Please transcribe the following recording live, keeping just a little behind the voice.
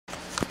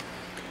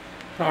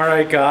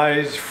Alright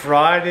guys,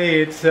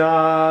 Friday, it's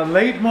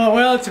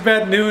well, it's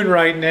about noon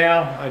right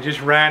now. I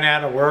just ran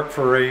out of work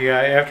for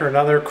after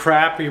another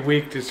crappy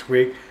week this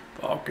week.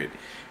 Fuck it.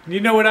 You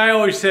know what I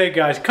always say,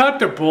 guys, cut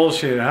the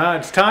bullshit, huh?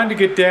 It's time to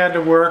get down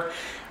to work.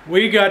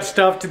 We got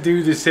stuff to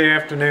do this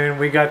afternoon.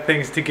 We got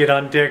things to get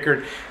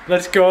undickered.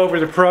 Let's go over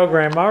the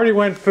program. I already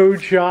went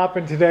food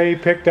shopping today,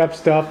 picked up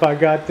stuff. I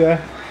got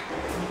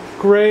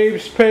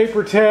grapes,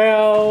 paper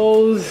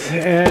towels,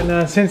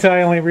 and since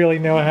I only really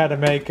know how to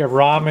make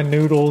ramen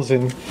noodles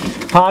and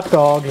hot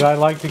dogs, I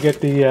like to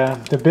get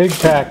the big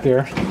pack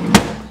there.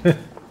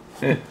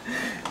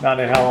 Not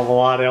a hell of a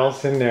lot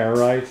else in there,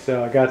 right?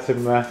 So I got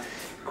some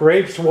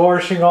grapes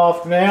washing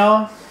off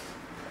now.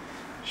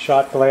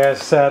 Shot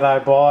glass set I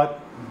bought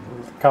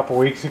a couple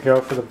weeks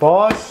ago for the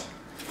boss.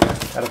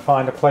 Got to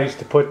find a place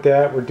to put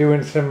that. We're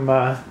doing some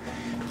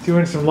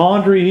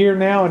laundry here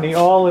now in the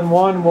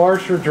all-in-one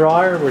washer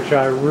dryer, which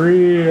I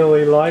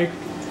really like.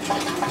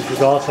 This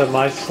is also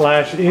my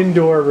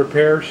indoor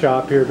repair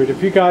shop here. But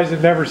if you guys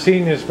have never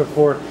seen this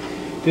before,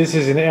 this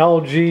is an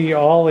LG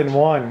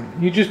all-in-one.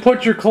 You just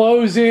put your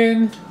clothes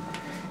in,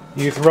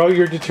 you throw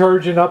your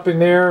detergent up in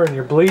there and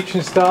your bleach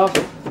and stuff,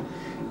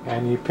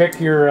 and you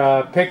pick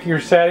your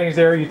settings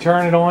there, you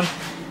turn it on,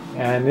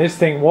 and this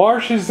thing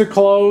washes the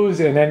clothes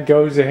and then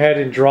goes ahead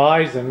and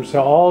dries them.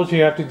 So all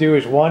you have to do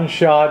is one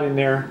shot in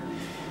there,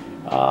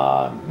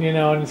 you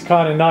know, and it's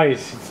kind of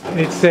nice.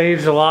 It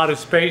saves a lot of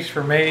space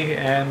for me,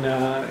 and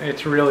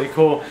it's really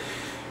cool.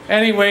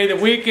 Anyway, the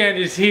weekend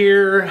is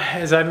here.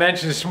 As I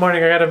mentioned this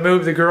morning, I got to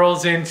move the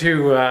girls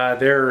into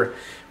their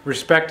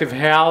respective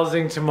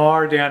housing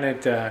tomorrow down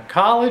at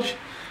college.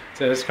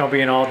 So it's going to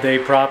be an all-day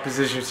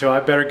proposition, so I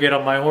better get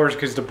on my horse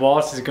because the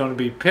boss is going to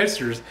be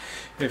pissers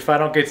if I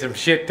don't get some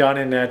shit done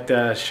in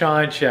that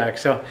shine shack.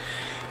 So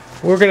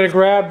we're going to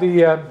grab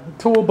the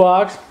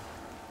toolbox,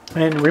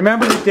 and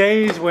remember the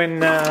days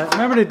when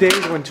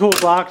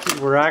toolboxes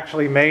were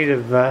actually made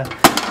of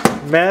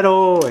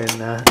metal, and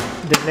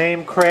the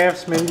name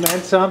Craftsman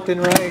meant something,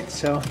 right?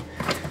 So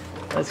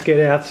let's get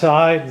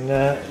outside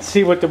and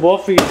see what the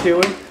Wolfie's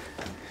doing.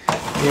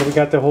 Yeah, we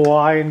got the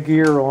Hawaiian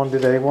gear on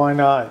today. Why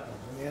not?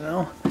 You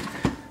know,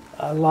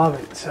 I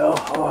love it. So,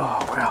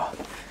 oh well,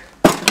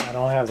 I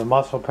don't have the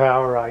muscle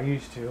power I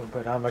used to,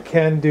 but I'm a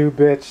can-do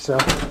bitch. So,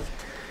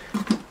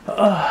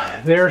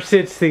 there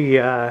sits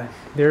the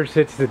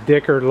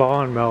Dickard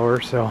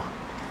lawnmower. So,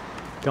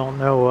 don't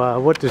know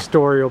what the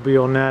story will be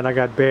on that. I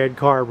got bad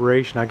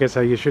carburation. I guess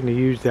you shouldn't have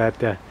used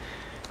that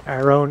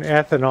our own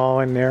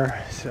ethanol in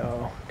there.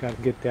 So, got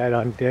to get that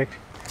undicked.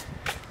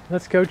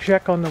 Let's go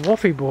check on the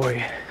Wolfie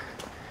boy.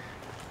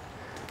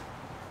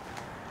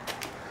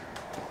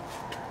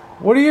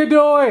 What are you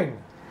doing?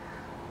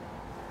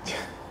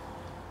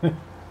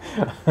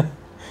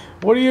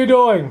 What are you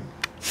doing?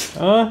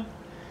 Huh?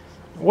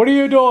 What are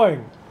you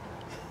doing?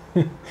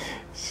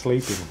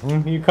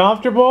 Sleeping. You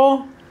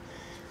comfortable?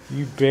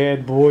 You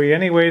bad boy.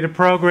 Anyway, the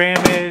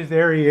program is,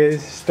 there he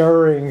is,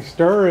 stirring.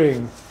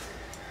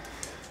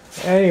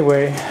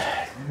 Anyway,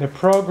 the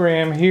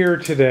program here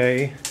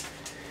today,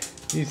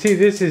 you see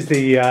this is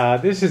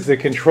the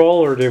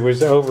controller that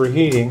was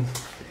overheating,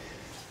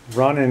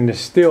 running the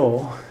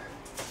still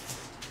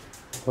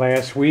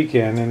last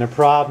weekend, and the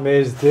problem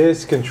is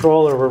this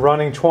controller, we're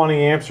running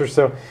 20 amps or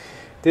so.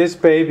 This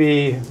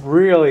baby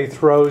really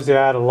throws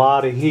out a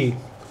lot of heat,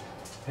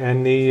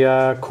 and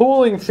the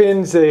cooling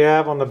fins they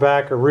have on the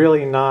back are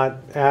really not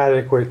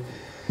adequate.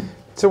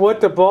 So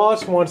what the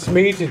boss wants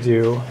me to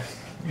do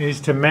is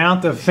to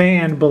mount the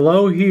fan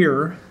below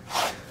here,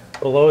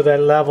 below that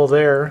level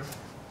there,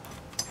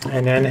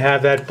 and then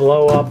have that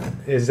blow up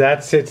as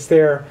that sits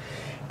there.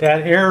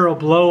 That air will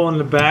blow on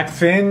the back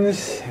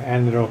fins,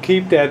 and it'll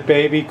keep that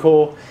baby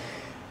cool,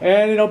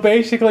 and it'll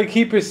basically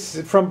keep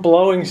us from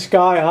blowing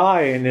sky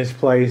high in this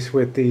place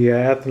with the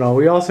ethanol.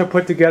 We also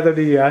put together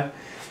the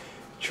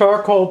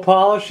charcoal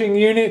polishing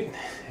unit,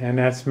 and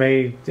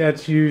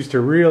that's used to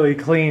really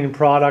clean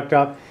product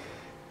up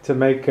to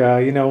make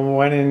you know,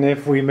 when and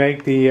if we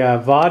make the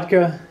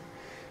vodka,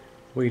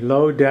 we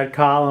load that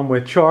column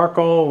with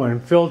charcoal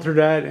and filter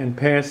that and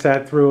pass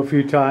that through a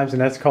few times,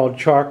 and that's called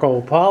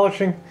charcoal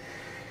polishing.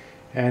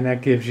 And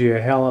that gives you a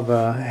hell of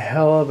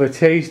a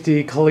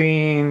tasty,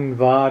 clean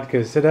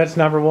vodka. So that's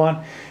number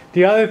one.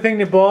 The other thing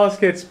the boss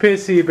gets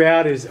pissy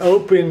about is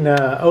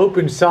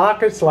open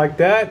sockets like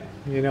that.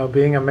 You know,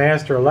 being a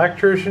master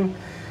electrician,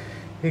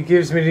 he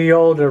gives me the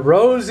old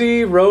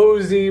Rosie.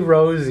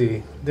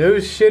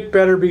 Those shit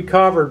better be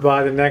covered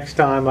by the next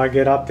time I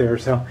get up there.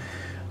 So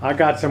I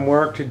got some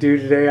work to do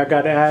today. I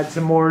got to add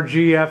some more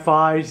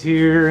GFIs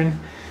here, and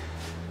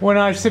when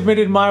I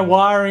submitted my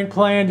wiring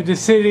plan to the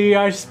city,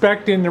 I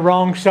spec'd in the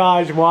wrong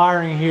size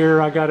wiring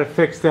here. I got to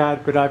fix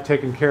that, but I've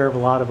taken care of a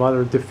lot of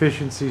other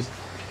deficiencies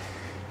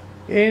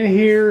in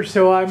here,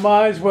 so I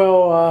might as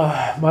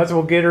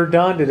well get her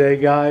done today,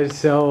 guys.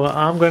 So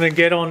I'm going to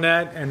get on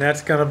that, and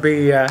that's going to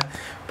be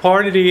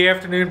part of the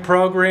afternoon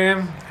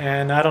program.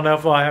 And I don't know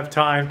if I'll have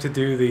time to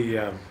do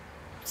the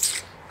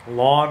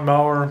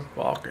lawnmower.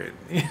 Fuck it.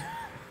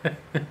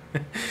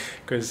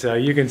 because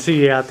you can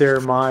see out there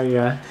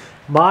my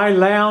my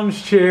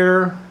lounge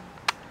chair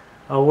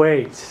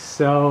awaits.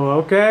 So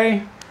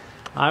okay,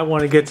 I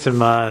want to get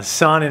some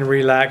sun and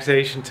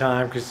relaxation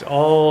time, because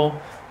all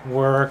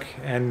work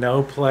and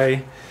no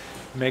play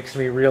makes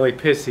me really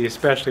pissy,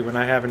 especially when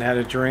I haven't had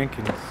a drink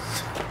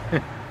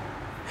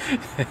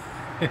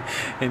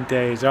in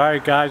days. All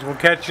right, guys, we'll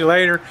catch you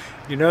later.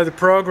 You know the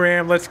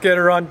program. Let's get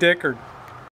her on Dickard.